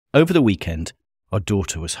Over the weekend, our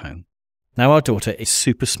daughter was home. Now, our daughter is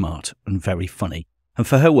super smart and very funny. And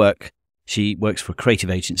for her work, she works for a creative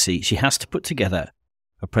agency. She has to put together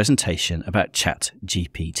a presentation about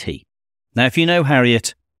ChatGPT. Now, if you know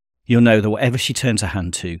Harriet, you'll know that whatever she turns her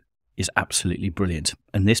hand to is absolutely brilliant.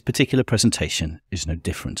 And this particular presentation is no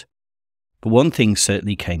different. But one thing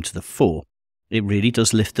certainly came to the fore. It really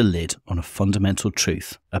does lift the lid on a fundamental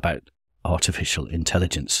truth about artificial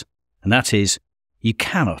intelligence. And that is, you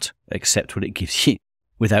cannot accept what it gives you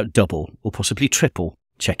without double or possibly triple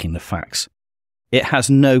checking the facts. It has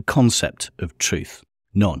no concept of truth.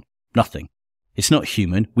 None. Nothing. It's not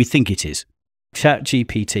human. We think it is.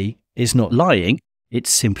 ChatGPT is not lying.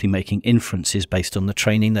 It's simply making inferences based on the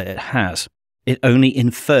training that it has. It only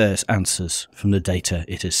infers answers from the data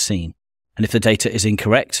it has seen. And if the data is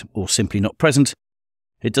incorrect or simply not present,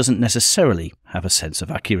 it doesn't necessarily have a sense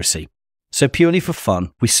of accuracy. So purely for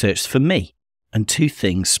fun, we searched for me, and two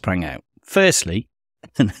things sprang out. Firstly,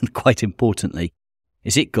 and quite importantly,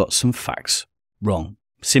 is it got some facts wrong.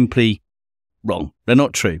 Simply wrong. They're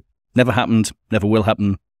not true. Never happened, never will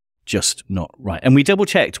happen, just not right. And we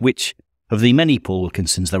double-checked which of the many Paul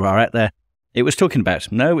Wilkinsons there are out there it was talking about.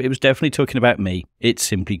 No, it was definitely talking about me. It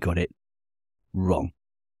simply got it wrong.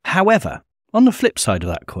 However, on the flip side of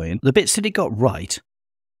that coin, the bits that it got right,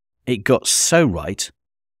 it got so right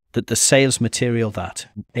that the sales material that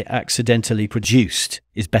it accidentally produced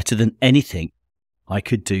is better than anything I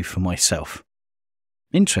could do for myself.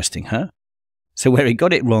 Interesting, huh? So where it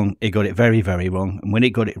got it wrong, it got it very, very wrong. And when it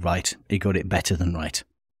got it right, it got it better than right.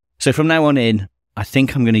 So from now on in, I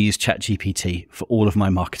think I'm going to use ChatGPT for all of my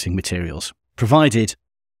marketing materials, provided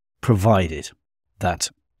that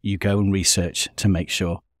you go and research to make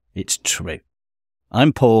sure it's true.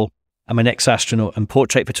 I'm Paul. I'm an ex-astronaut and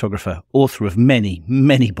portrait photographer, author of many,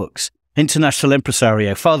 many books, international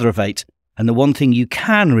impresario, father of 8, and the one thing you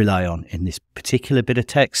can rely on in this particular bit of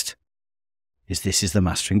text is this is the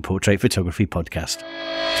Mastering Portrait Photography podcast.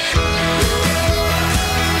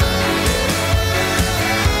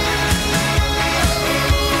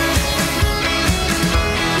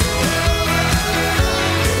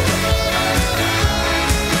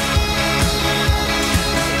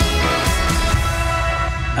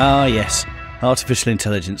 Ah, yes, artificial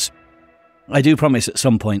intelligence. I do promise at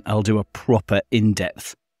some point I'll do a proper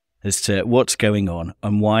in-depth as to what's going on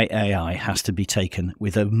and why AI has to be taken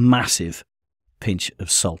with a massive pinch of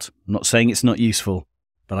salt. I'm not saying it's not useful,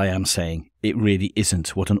 but I am saying it really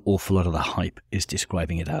isn't what an awful lot of the hype is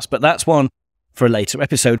describing it as. But that's one for a later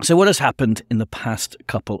episode. So what has happened in the past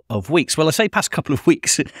couple of weeks? Well, I say past couple of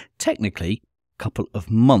weeks, technically couple of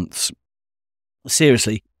months.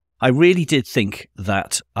 Seriously, I really did think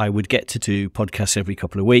that I would get to do podcasts every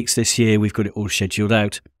couple of weeks this year. We've got it all scheduled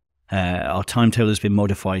out. Our timetable has been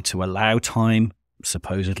modified to allow time,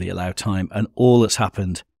 supposedly allow time. And all that's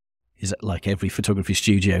happened is that, like every photography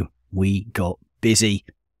studio, we got busy.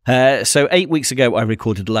 So 8 weeks ago, I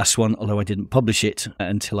recorded the last one, although I didn't publish it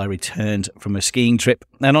until I returned from a skiing trip.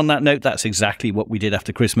 And on that note, that's exactly what we did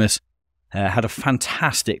after Christmas. Had a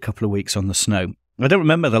fantastic couple of weeks on the snow. I don't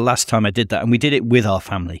remember the last time I did that, and we did it with our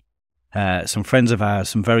family. Some friends of ours,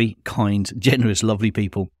 some very kind, generous, lovely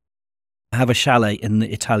people, have a chalet in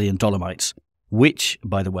the Italian Dolomites, which,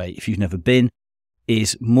 by the way, if you've never been,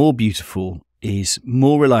 is more beautiful, is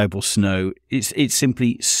more reliable snow. It's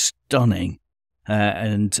simply stunning.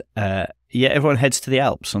 And everyone heads to the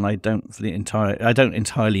Alps, and I don't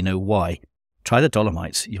entirely know why. Try the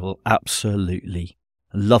Dolomites. You'll absolutely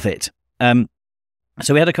love it.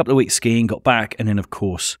 So we had a couple of weeks skiing, got back, and then, of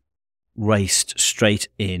course, raced straight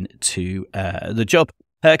into the job.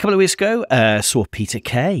 A couple of weeks ago, saw Peter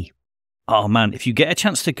Kay. Oh man, if you get a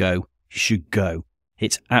chance to go, you should go.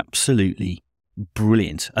 It's absolutely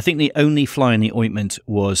brilliant. I think the only fly in the ointment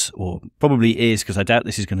was, or probably is, because I doubt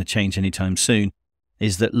this is going to change anytime soon,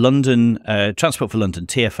 is that London, Transport for London,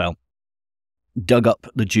 TfL, dug up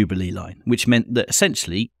the Jubilee line, which meant that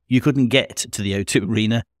essentially you couldn't get to the O2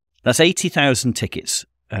 Arena. That's 80,000 tickets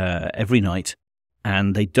every night.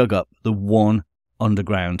 And they dug up the one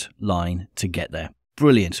underground line to get there.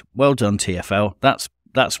 Brilliant. Well done, TfL. That's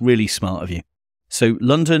really smart of you. So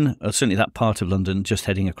London, or certainly that part of London, just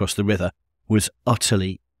heading across the river, was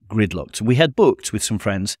utterly gridlocked. We had booked with some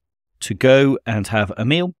friends to go and have a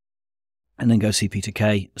meal and then go see Peter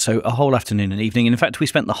Kay. So a whole afternoon and evening. And in fact, we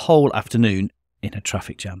spent the whole afternoon in a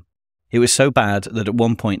traffic jam. It was so bad that at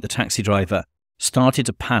one point the taxi driver started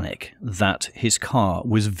to panic that his car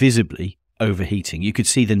was visibly overheating. You could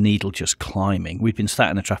see the needle just climbing. We've been sat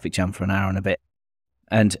in a traffic jam for an hour and a bit.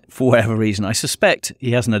 And for whatever reason, I suspect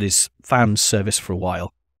he hasn't had his fan service for a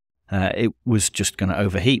while. It was just going to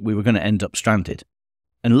overheat. We were going to end up stranded.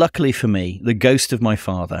 And luckily for me, the ghost of my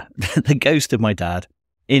father, the ghost of my dad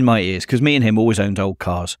in my ears, because me and him always owned old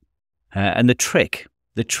cars. And the trick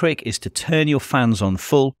is to turn your fans on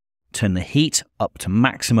full, turn the heat up to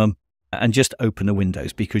maximum, and just open the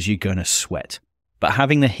windows because you're going to sweat. But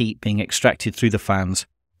having the heat being extracted through the fans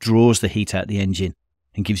draws the heat out the engine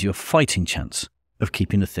and gives you a fighting chance of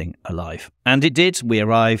keeping the thing alive. And it did. We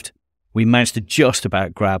arrived. We managed to just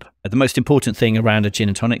about grab the most important thing around a gin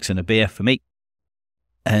and tonics and a beer for me,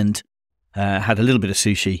 and had a little bit of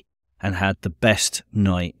sushi and had the best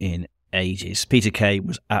night in ages. Peter Kay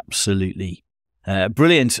was absolutely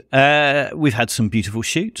brilliant. We've had some beautiful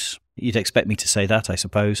shoots. You'd expect me to say that, I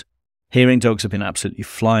suppose. Hearing Dogs have been absolutely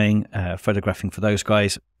flying, photographing for those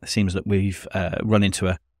guys. It seems that we've run into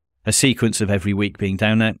a sequence of every week being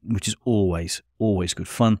down there, which is always good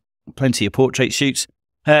fun. Plenty of portrait shoots.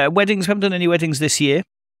 Weddings, we haven't done any weddings this year.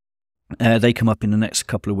 They come up in the next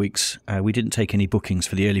couple of weeks. We didn't take any bookings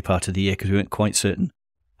for the early part of the year because we weren't quite certain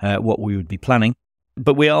what we would be planning.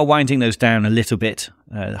 But we are winding those down a little bit,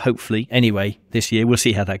 hopefully. Anyway, this year, we'll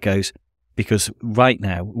see how that goes. Because right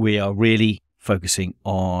now, we are really focusing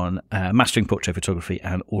on mastering portrait photography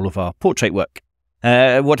and all of our portrait work.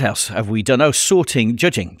 What else have we done? Oh, sorting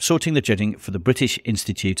the judging for the British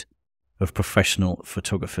Institute of Professional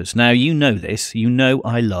Photographers. Now, you know this. You know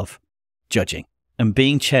I love judging. And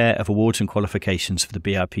being chair of awards and qualifications for the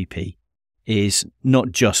BIPP is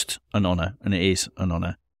not just an honour, and it is an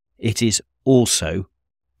honour. It is also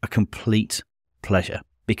a complete pleasure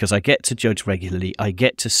because I get to judge regularly. I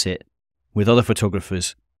get to sit with other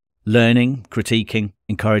photographers, learning, critiquing,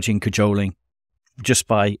 encouraging, cajoling, just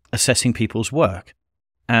by assessing people's work.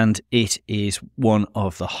 And it is one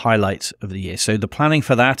of the highlights of the year. So the planning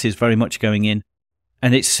for that is very much going in.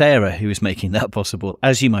 And it's Sarah who is making that possible,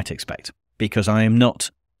 as you might expect, because I am not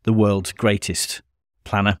the world's greatest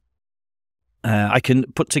planner. I can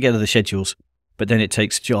put together the schedules, but then it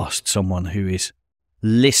takes just someone who is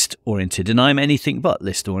list-oriented. And I'm anything but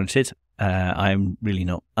list-oriented. I'm really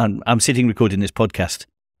not. I'm sitting recording this podcast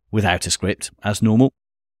without a script, as normal.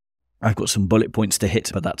 I've got some bullet points to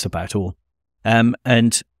hit, but that's about all.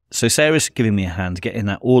 And so Sarah's giving me a hand getting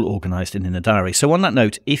that all organised and in a diary. So on that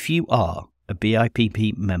note, if you are a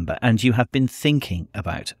BIPP member and you have been thinking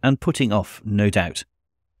about and putting off, no doubt,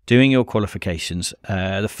 doing your qualifications,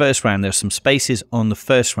 the first round, there's some spaces on the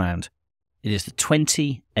first round. It is the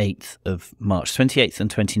 28th of March, 28th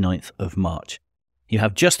and 29th of March. You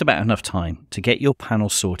have just about enough time to get your panel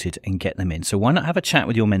sorted and get them in. So why not have a chat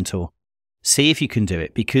with your mentor? See if you can do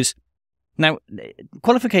it, because now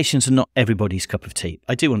qualifications are not everybody's cup of tea.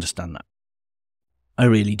 I do understand that. I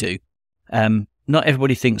really do. Not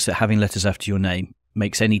everybody thinks that having letters after your name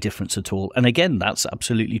makes any difference at all. And again, that's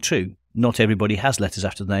absolutely true. Not everybody has letters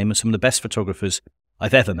after the name, and some of the best photographers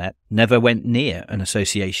I've ever met never went near an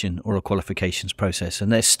association or a qualifications process,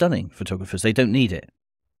 and they're stunning photographers. They don't need it.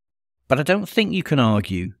 But I don't think you can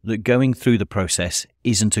argue that going through the process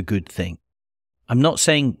isn't a good thing. I'm not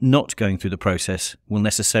saying not going through the process will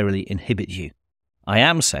necessarily inhibit you. I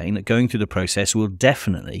am saying that going through the process will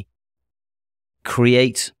definitely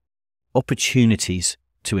create opportunities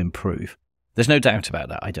to improve. There's no doubt about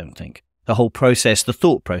that, I don't think. The whole process, the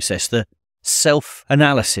thought process, the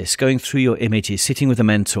self-analysis, going through your images, sitting with a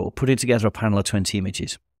mentor, putting together a panel of 20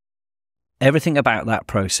 images. Everything about that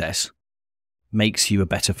process makes you a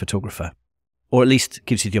better photographer, or at least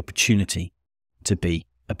gives you the opportunity to be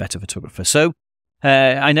a better photographer. So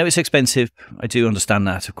I know it's expensive. I do understand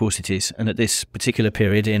that. Of course it is. And at this particular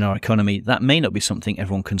period in our economy, that may not be something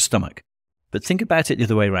everyone can stomach. But think about it the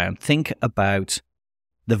other way around. Think about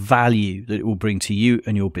the value that it will bring to you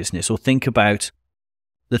and your business, or think about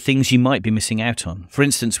the things you might be missing out on. For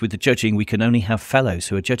instance, with the judging, we can only have fellows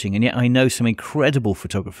who are judging. And yet I know some incredible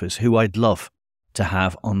photographers who I'd love to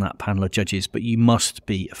have on that panel of judges, but you must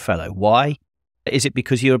be a fellow. Why? Is it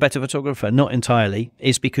because you're a better photographer? Not entirely.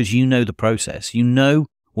 It's because you know the process. You know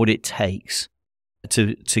what it takes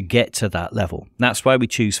to get to that level. That's why we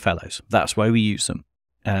choose fellows. That's why we use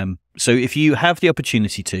them. So if you have the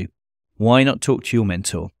opportunity to, why not talk to your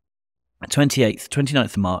mentor? 28th, 29th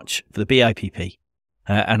of March for the BIPP.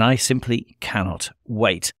 And I simply cannot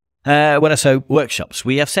wait. So workshops.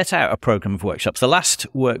 We have set out a program of workshops. The last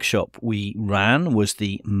workshop we ran was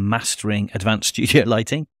the Mastering Advanced Studio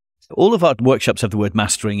Lighting. All of our workshops have the word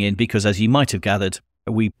mastering in because, as you might have gathered,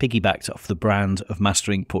 we piggybacked off the brand of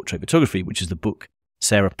Mastering Portrait Photography, which is the book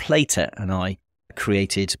Sarah Plater and I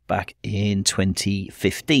created back in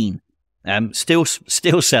 2015. Still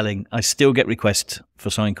selling. I still get requests for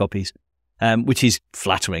signed copies, which is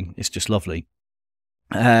flattering. It's just lovely.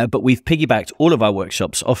 But we've piggybacked all of our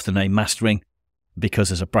workshops off the name Mastering because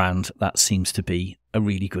as a brand, that seems to be a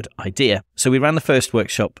really good idea. So we ran the first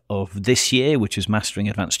workshop of this year, which was Mastering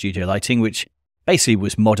Advanced Studio Lighting, which basically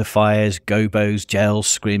was modifiers, gobos, gels,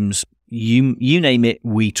 scrims, you name it,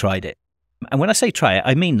 we tried it. And when I say try it,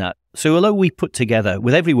 I mean that. So although we put together,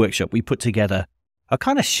 with every workshop, we put together a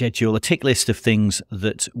kind of schedule, a tick list of things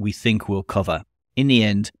that we think we'll cover. In the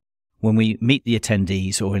end, when we meet the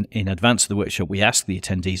attendees, or in advance of the workshop, we ask the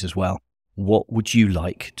attendees as well, what would you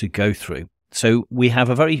like to go through? So we have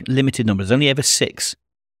a very limited number. There's only ever six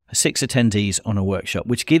attendees on a workshop,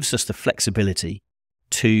 which gives us the flexibility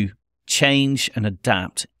to change and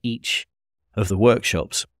adapt each of the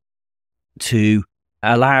workshops to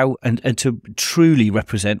allow and to truly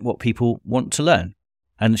represent what people want to learn.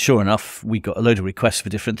 And sure enough, we got a load of requests for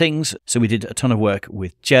different things. So we did a ton of work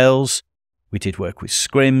with gels. We did work with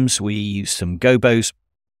scrims. We used some gobos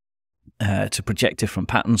to project different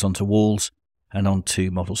patterns onto walls and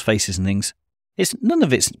onto models' faces and things. None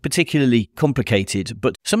of it's particularly complicated,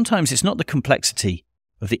 but sometimes it's not the complexity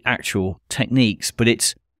of the actual techniques, but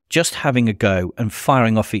it's just having a go and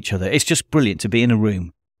firing off each other. It's just brilliant to be in a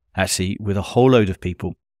room, actually, with a whole load of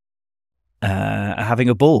people having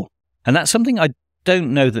a ball. And that's something I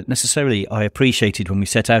don't know that necessarily I appreciated when we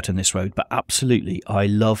set out on this road, but absolutely, I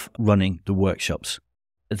love running the workshops.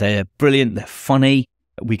 They're brilliant, they're funny.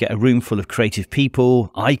 We get a room full of creative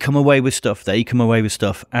people. I come away with stuff, they come away with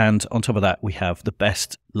stuff. And on top of that, we have the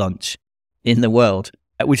best lunch in the world,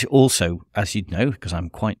 which also, as you'd know, because I'm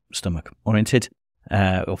quite stomach-oriented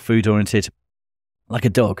or food-oriented, like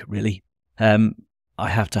a dog, really, I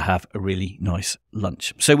have to have a really nice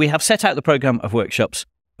lunch. So we have set out the program of workshops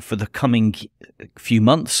for the coming few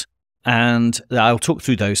months, and I'll talk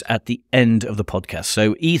through those at the end of the podcast.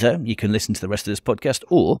 So either you can listen to the rest of this podcast,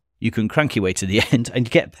 or you can crank your way to the end and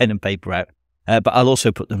get pen and paper out. But I'll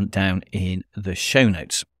also put them down in the show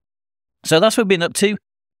notes. So that's what we've been up to.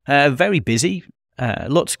 Very busy,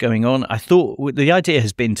 lots going on. I thought the idea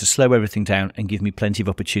has been to slow everything down and give me plenty of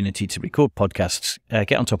opportunity to record podcasts,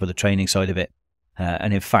 get on top of the training side of it.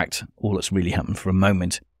 And in fact, all that's really happened for a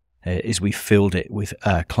moment is we filled it with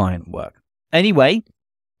client work. Anyway,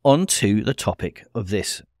 on to the topic of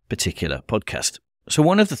this particular podcast. So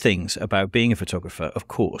one of the things about being a photographer, of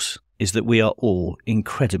course, is that we are all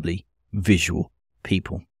incredibly visual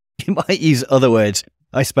people. You might use other words,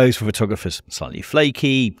 I suppose, for photographers. Slightly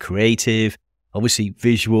flaky, creative, obviously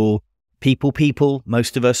visual, people,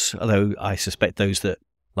 most of us, although I suspect those that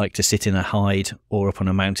like to sit in a hide or up on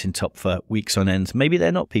a mountaintop for weeks on end, maybe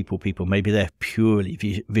they're not people, maybe they're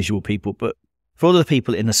purely visual people. But for all of the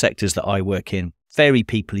people in the sectors that I work in, very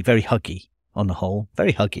peoply, very huggy on the whole,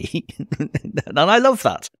 very huggy. And I love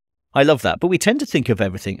that. But we tend to think of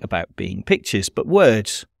everything about being pictures, but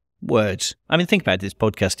words. I mean, think about it. This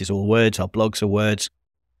podcast is all words. Our blogs are words.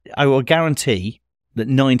 I will guarantee that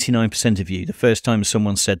 99% of you, the first time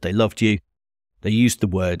someone said they loved you, they used the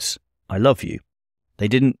words, I love you. They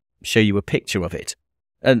didn't show you a picture of it.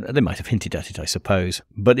 And they might have hinted at it, I suppose.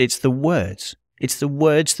 But it's the words. It's the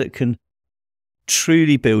words that can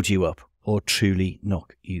truly build you up or truly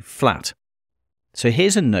knock you flat. So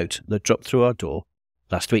here's a note that dropped through our door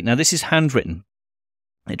last week. Now, this is handwritten.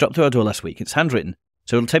 It dropped through our door last week. It's handwritten.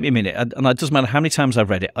 So it'll take me a minute. And it doesn't matter how many times I've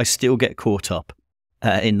read it, I still get caught up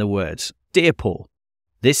in the words. Dear Paul,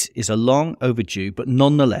 this is a long overdue, but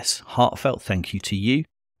nonetheless heartfelt thank you to you,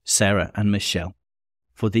 Sarah and Michelle,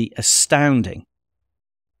 for the astounding,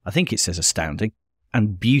 I think it says astounding,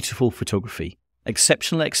 and beautiful photography,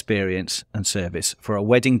 exceptional experience and service for our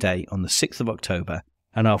wedding day on the 6th of October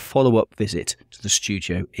and our follow-up visit to the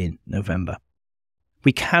studio in November.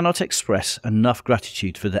 We cannot express enough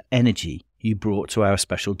gratitude for the energy you brought to our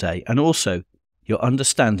special day, and also your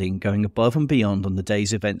understanding going above and beyond on the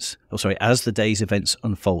day's events, as the day's events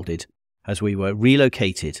unfolded, as we were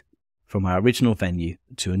relocated from our original venue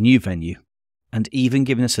to a new venue, and even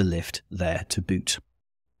giving us a lift there to boot.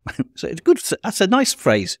 So it's good. That's a nice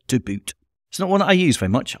phrase, to boot. It's not one I use very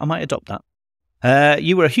much. I might adopt that.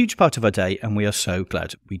 You were a huge part of our day, and we are so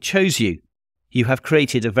glad we chose you. You have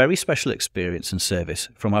created a very special experience and service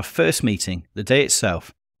from our first meeting, the day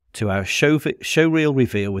itself, to our showreel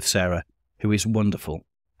reveal with Sarah, who is wonderful,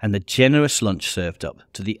 and the generous lunch served up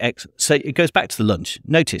to the So it goes back to the lunch.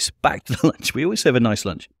 Notice, back to the lunch. We always serve a nice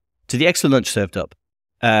lunch. To the excellent lunch served up.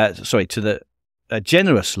 To the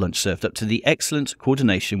generous lunch served up, to the excellent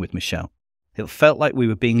coordination with Michelle. It felt like we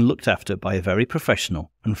were being looked after by a very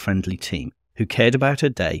professional and friendly team who cared about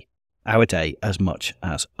our day as much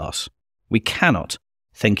as us. We cannot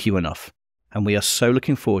thank you enough, and we are so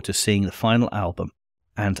looking forward to seeing the final album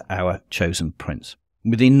and our chosen prints.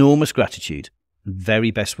 With enormous gratitude and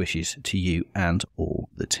very best wishes to you and all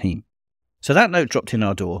the team. So that note dropped in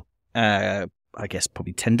our door I guess,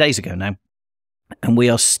 probably 10 days ago now, and we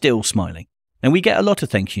are still smiling. And we get a lot of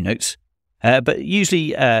thank you notes, but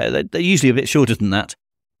usually they're usually a bit shorter than that.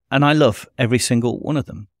 And I love every single one of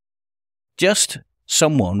them. Just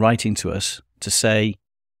someone writing to us to say,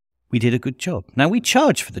 we did a good job. Now, we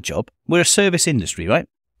charge for the job. We're a service industry, right?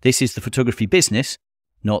 This is the photography business,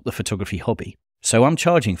 not the photography hobby. So I'm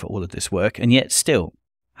charging for all of this work, and yet still,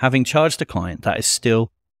 having charged a client, that is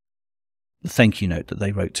still the thank you note that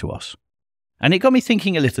they wrote to us. And it got me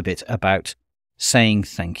thinking a little bit about saying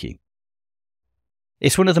thank you.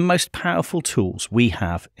 It's one of the most powerful tools we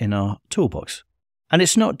have in our toolbox. And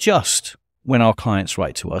it's not just when our clients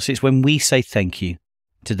write to us, it's when we say thank you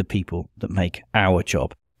to the people that make our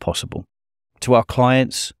job possible. To our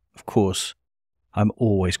clients, of course, I'm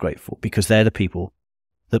always grateful because they're the people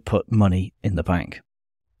that put money in the bank.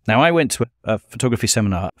 Now, I went to a photography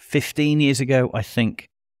seminar 15 years ago, I think,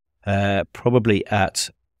 probably at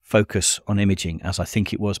Focus on Imaging, as I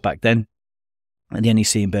think it was back then, at the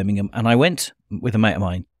NEC in Birmingham. And I went with a mate of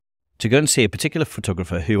mine to go and see a particular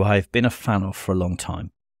photographer who I've been a fan of for a long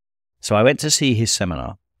time. So I went to see his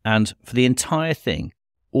seminar, and for the entire thing,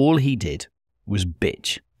 all he did was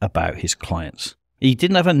bitch about his clients. He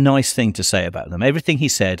didn't have a nice thing to say about them. Everything he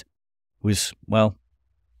said was, well,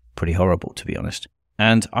 pretty horrible, to be honest.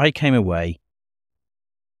 And I came away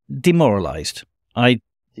demoralized. I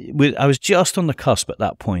was just on the cusp at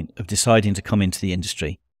that point of deciding to come into the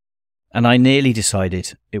industry, and I nearly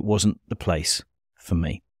decided it wasn't the place for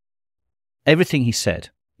me. Everything he said,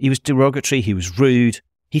 he was derogatory, he was rude,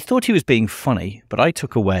 he thought he was being funny, but I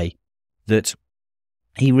took away that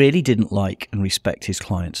he really didn't like and respect his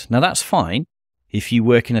clients. Now, that's fine if you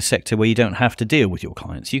work in a sector where you don't have to deal with your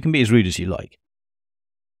clients. You can be as rude as you like.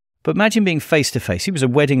 But imagine being face-to-face. He was a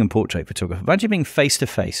wedding and portrait photographer. Imagine being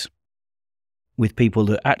face-to-face with people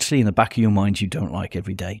that actually in the back of your mind you don't like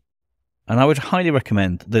every day. And I would highly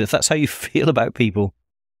recommend that if that's how you feel about people,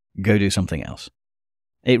 go do something else.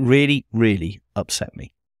 It really, really upset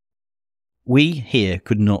me. We here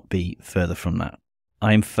could not be further from that.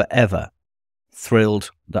 I am forever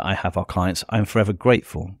thrilled that I have our clients. I'm forever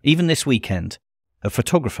grateful. Even this weekend, a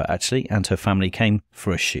photographer actually and her family came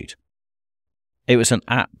for a shoot. It was an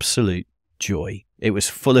absolute joy. It was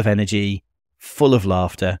full of energy, full of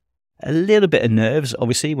laughter, a little bit of nerves.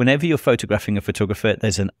 Obviously, whenever you're photographing a photographer,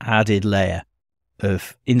 there's an added layer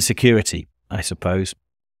of insecurity, I suppose,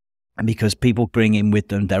 because people bring in with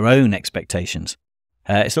them their own expectations.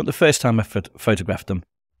 It's not the first time I've photographed them.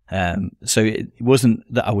 So it wasn't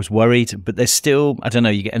that I was worried, but there's still, I don't know,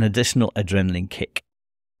 you get an additional adrenaline kick.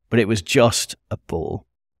 But it was just a ball.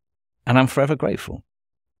 And I'm forever grateful.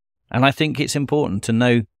 And I think it's important to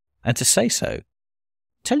know and to say so.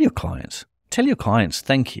 Tell your clients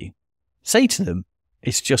thank you. Say to them,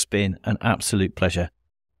 it's just been an absolute pleasure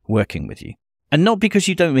working with you. And not because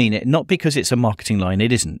you don't mean it, not because it's a marketing line,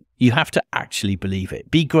 it isn't. You have to actually believe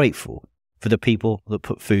it. Be grateful for the people that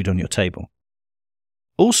put food on your table.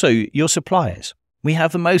 Also, your suppliers. We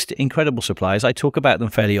have the most incredible suppliers. I talk about them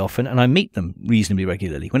fairly often, and I meet them reasonably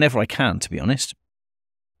regularly, whenever I can, to be honest.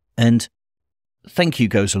 And thank you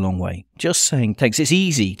goes a long way. Just saying thanks. It's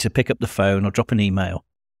easy to pick up the phone or drop an email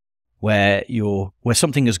where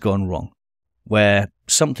something has gone wrong, where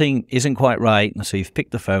something isn't quite right, and so you've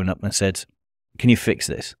picked the phone up and said, can you fix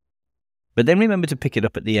this? But then remember to pick it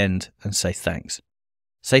up at the end and say thanks.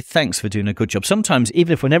 Say thanks for doing a good job. Sometimes,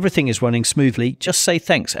 even if when everything is running smoothly, just say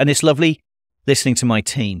thanks. And it's lovely listening to my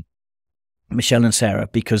team, Michelle and Sarah,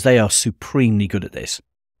 because they are supremely good at this.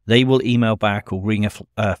 They will email back or ring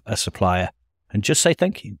a supplier and just say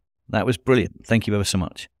thank you. That was brilliant. Thank you ever so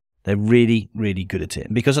much. They're really, really good at it.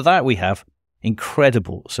 And because of that, we have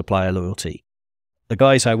incredible supplier loyalty. The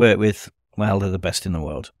guys I work with, well, they're the best in the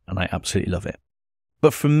world, and I absolutely love it.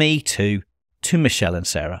 But from me to Michelle and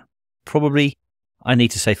Sarah, probably I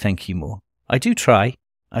need to say thank you more. I do try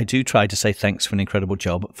to say thanks for an incredible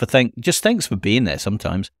job. Just thanks for being there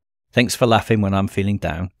sometimes. Thanks for laughing when I'm feeling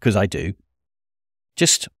down, because I do.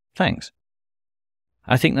 Just thanks.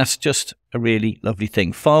 I think that's just a really lovely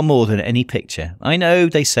thing, far more than any picture. I know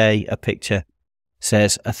they say a picture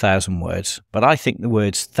says 1,000 words, but I think the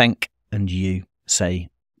words thank and you say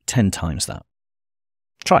 10 times that.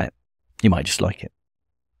 Try it. You might just like it.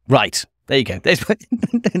 Right. There you go.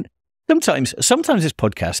 Sometimes this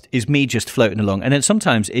podcast is me just floating along, and then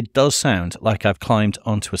sometimes it does sound like I've climbed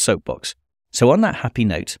onto a soapbox. So on that happy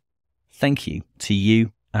note, thank you to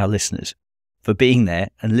you, our listeners, for being there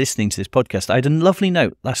and listening to this podcast. I had a lovely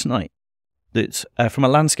note last night that's from a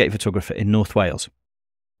landscape photographer in North Wales.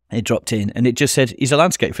 It dropped in and it just said, he's a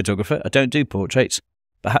landscape photographer. I don't do portraits,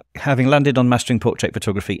 but having landed on mastering portrait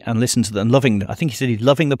photography and listened to them, I think he said he's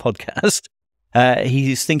loving the podcast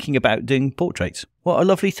He's thinking about doing portraits. What a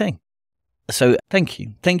lovely thing. So thank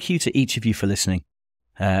you. Thank you to each of you for listening.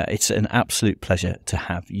 It's an absolute pleasure to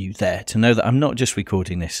have you there, to know that I'm not just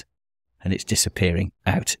recording this and it's disappearing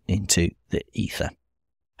out into the ether.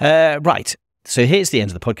 Right. So here's the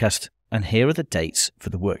end of the podcast, and here are the dates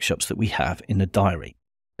for the workshops that we have in the diary.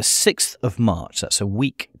 The 6th of March, that's a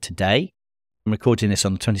week today. I'm recording this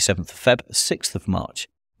on the 27th of Feb, 6th of March,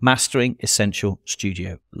 Mastering Essential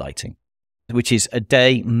Studio Lighting, which is a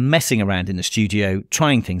day messing around in the studio,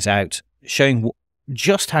 trying things out, showing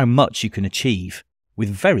just how much you can achieve with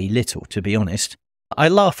very little, to be honest. I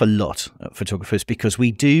laugh a lot at photographers because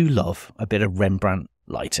we do love a bit of Rembrandt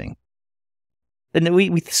lighting. And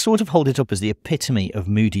we sort of hold it up as the epitome of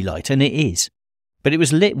moody light, and it is. But it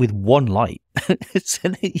was lit with one light.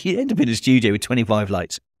 So you end up in a studio with 25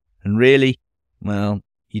 lights. And really, well,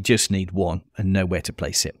 you just need one and know where to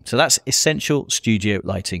place it. So that's Essential Studio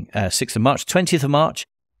Lighting. 6th of March, 20th of March,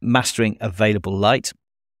 Mastering Available Light.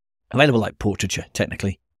 Available Light Portraiture,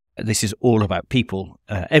 technically. This is all about people.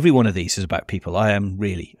 Every one of these is about people. I am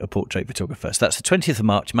really a portrait photographer. So that's the 20th of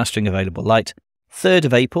March, Mastering Available Light. 3rd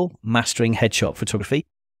of April, Mastering Headshot Photography.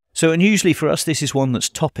 So unusually for us, this is one that's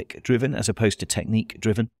topic-driven as opposed to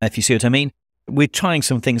technique-driven, if you see what I mean. We're trying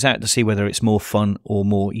some things out to see whether it's more fun or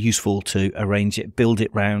more useful to arrange it, build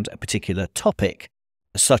it around a particular topic,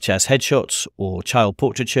 such as headshots or child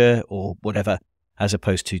portraiture or whatever, as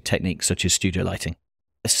opposed to techniques such as studio lighting.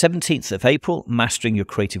 The 17th of April, Mastering Your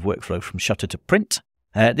Creative Workflow from Shutter to Print.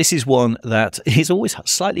 This is one that is always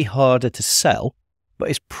slightly harder to sell, but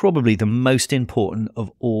it's probably the most important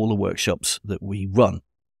of all the workshops that we run.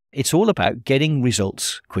 It's all about getting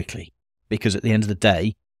results quickly, because at the end of the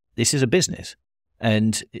day, this is a business.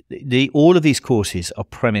 And all of these courses are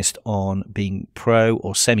premised on being pro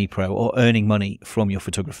or semi-pro or earning money from your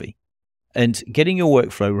photography. And getting your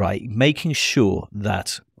workflow right, making sure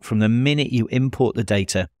that from the minute you import the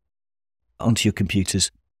data onto your computers,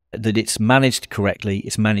 that it's managed correctly,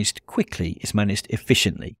 it's managed quickly, it's managed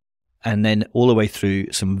efficiently. And then all the way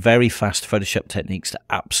through some very fast Photoshop techniques to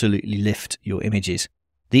absolutely lift your images.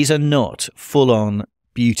 These are not full-on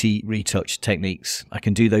beauty retouch techniques. I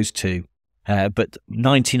can do those too. But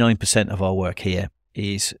 99% of our work here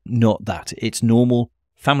is not that. It's normal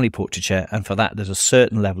family portraiture, and for that there's a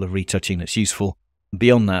certain level of retouching that's useful.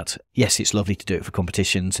 Beyond that, yes, it's lovely to do it for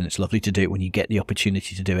competitions, and it's lovely to do it when you get the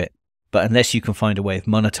opportunity to do it. But unless you can find a way of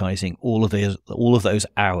monetizing all of those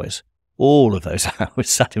hours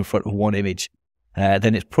sat in front of one image,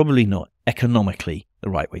 then it's probably not economically the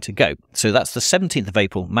right way to go. So that's the 17th of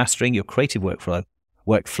April, Mastering Your Creative Workflow,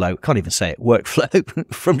 can't even say it,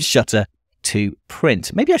 workflow from Shutter to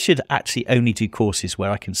Print. Maybe I should actually only do courses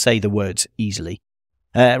where I can say the words easily.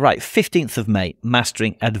 Right, 15th of May,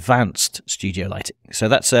 Mastering Advanced Studio Lighting. So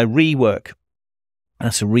that's a rework.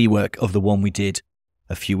 That's a rework of the one we did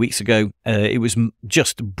a few weeks ago. It was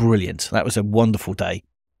just brilliant. That was a wonderful day.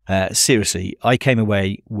 Seriously, I came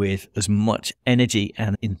away with as much energy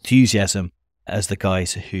and enthusiasm as the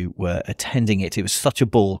guys who were attending it. It was such a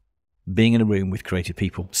ball being in a room with creative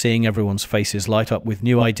people, seeing everyone's faces light up with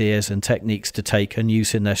new ideas and techniques to take and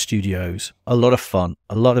use in their studios. A lot of fun,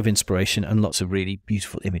 a lot of inspiration, and lots of really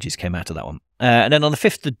beautiful images came out of that one. And then on the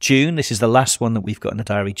 5th of June, this is the last one that we've got in the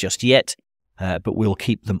diary just yet, but we'll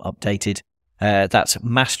keep them updated. That's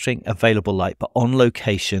Mastering Available Light, but on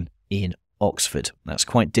location in Oxford. That's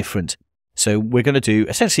quite different. So we're going to do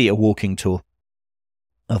essentially a walking tour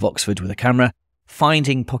of Oxford with a camera,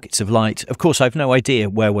 finding pockets of light. Of course, I've no idea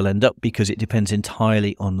where we'll end up because it depends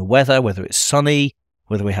entirely on the weather, whether it's sunny,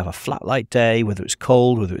 whether we have a flat light day, whether it's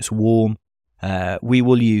cold, whether it's warm. We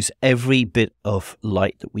will use every bit of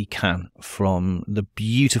light that we can from the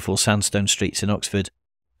beautiful sandstone streets in Oxford,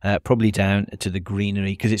 probably down to the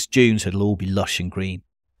greenery, because it's June, so it'll all be lush and green,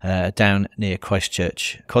 down near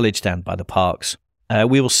Christchurch College, down by the parks.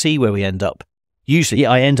 We will see where we end up. Usually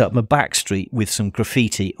I end up my back street with some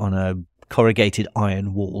graffiti on a corrugated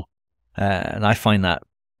iron wall, and I find that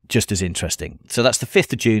just as interesting. So that's the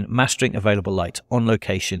 5th of June, Mastering Available Light on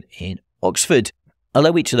location in Oxford.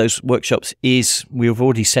 Although each of those workshops we've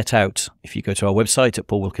already set out, if you go to our website at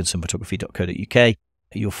paulwilkinsonphotography.co.uk,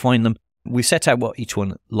 you'll find them. We've set out what each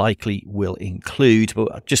one likely will include,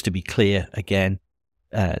 but just to be clear again,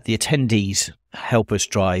 the attendees help us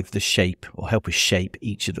drive the shape, or help us shape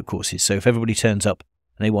each of the courses. So if everybody turns up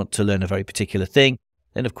and they want to learn a very particular thing,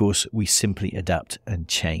 then of course we simply adapt and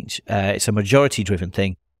change. It's a majority-driven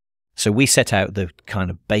thing. So we set out the kind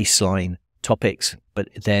of baseline topics, but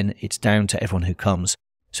then it's down to everyone who comes,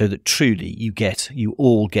 so that truly you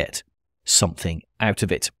all get something out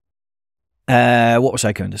of it. What was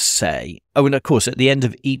I going to say? Oh, and of course, at the end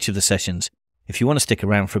of each of the sessions, If you want to stick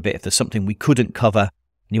around for a bit, if there's something we couldn't cover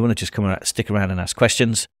and you want to just stick around and ask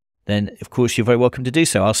questions, then of course you're very welcome to do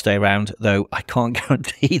so. I'll stay around, though I can't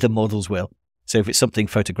guarantee the models will. So if it's something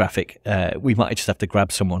photographic, we might just have to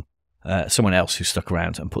grab someone else who stuck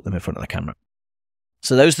around and put them in front of the camera.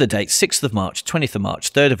 So those are the dates: 6th of March, 20th of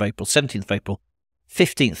March, 3rd of April, 17th of April,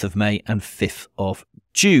 15th of May and 5th of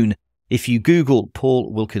June. If you Google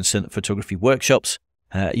Paul Wilkinson Photography Workshops,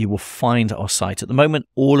 you will find our site. At the moment,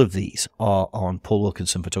 all of these are on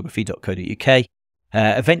paulwilkinsonphotography.co.uk.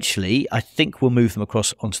 Eventually, I think we'll move them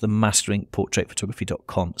across onto the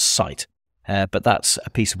masteringportraitphotography.com site. But that's a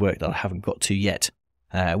piece of work that I haven't got to yet.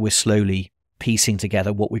 We're slowly piecing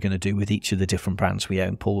together what we're going to do with each of the different brands we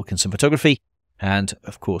own: Paul Wilkinson Photography and,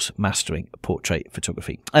 of course, Mastering Portrait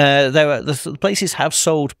Photography. The places have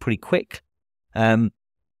sold pretty quick.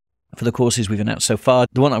 For the courses we've announced so far,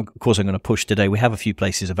 the one, of course, I'm going to push today, we have a few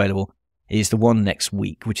places available, is the one next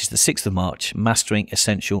week, which is the 6th of March, Mastering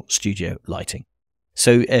Essential Studio Lighting.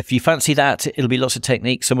 So if you fancy that, it'll be lots of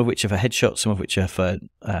techniques, some of which are for headshots, some of which are for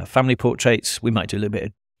family portraits. We might do a little bit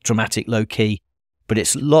of dramatic low-key, but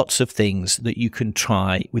it's lots of things that you can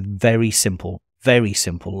try with very simple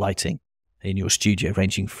lighting in your studio,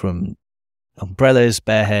 ranging from umbrellas,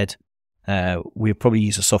 bare head. We'll probably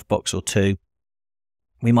use a softbox or two.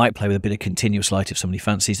 We might play with a bit of continuous light if somebody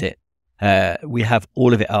fancies it. We have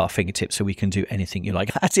all of it at our fingertips, so we can do anything you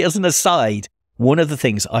like. Actually, as an aside, one of the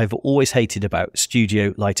things I've always hated about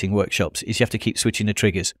studio lighting workshops is you have to keep switching the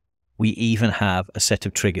triggers. We even have a set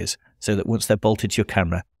of triggers so that once they're bolted to your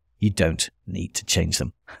camera, you don't need to change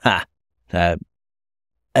them. A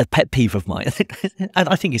pet peeve of mine, and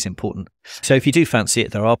I think it's important. So if you do fancy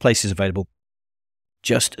it, there are places available.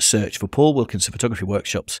 Just search for Paul Wilkinson Photography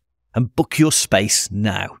Workshops and book your space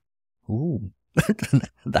now. Ooh,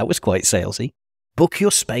 that was quite salesy. Book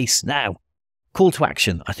your space now. Call to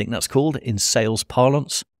action, I think that's called in sales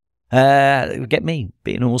parlance. Get me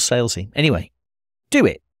being all salesy. Anyway, do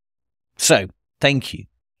it. So, thank you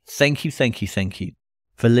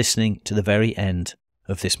for listening to the very end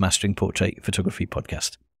of this Mastering Portrait Photography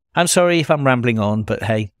podcast. I'm sorry if I'm rambling on, but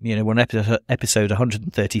hey, we're on episode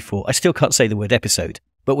 134. I still can't say the word episode,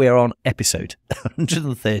 but we are on episode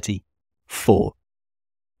 134.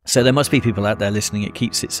 So there must be people out there listening. It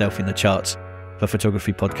keeps itself in the charts for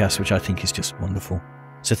photography podcasts, which I think is just wonderful.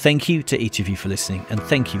 So thank you to each of you for listening, and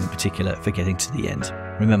thank you in particular for getting to the end.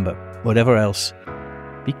 Remember, whatever else,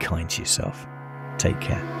 be kind to yourself. Take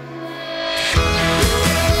care.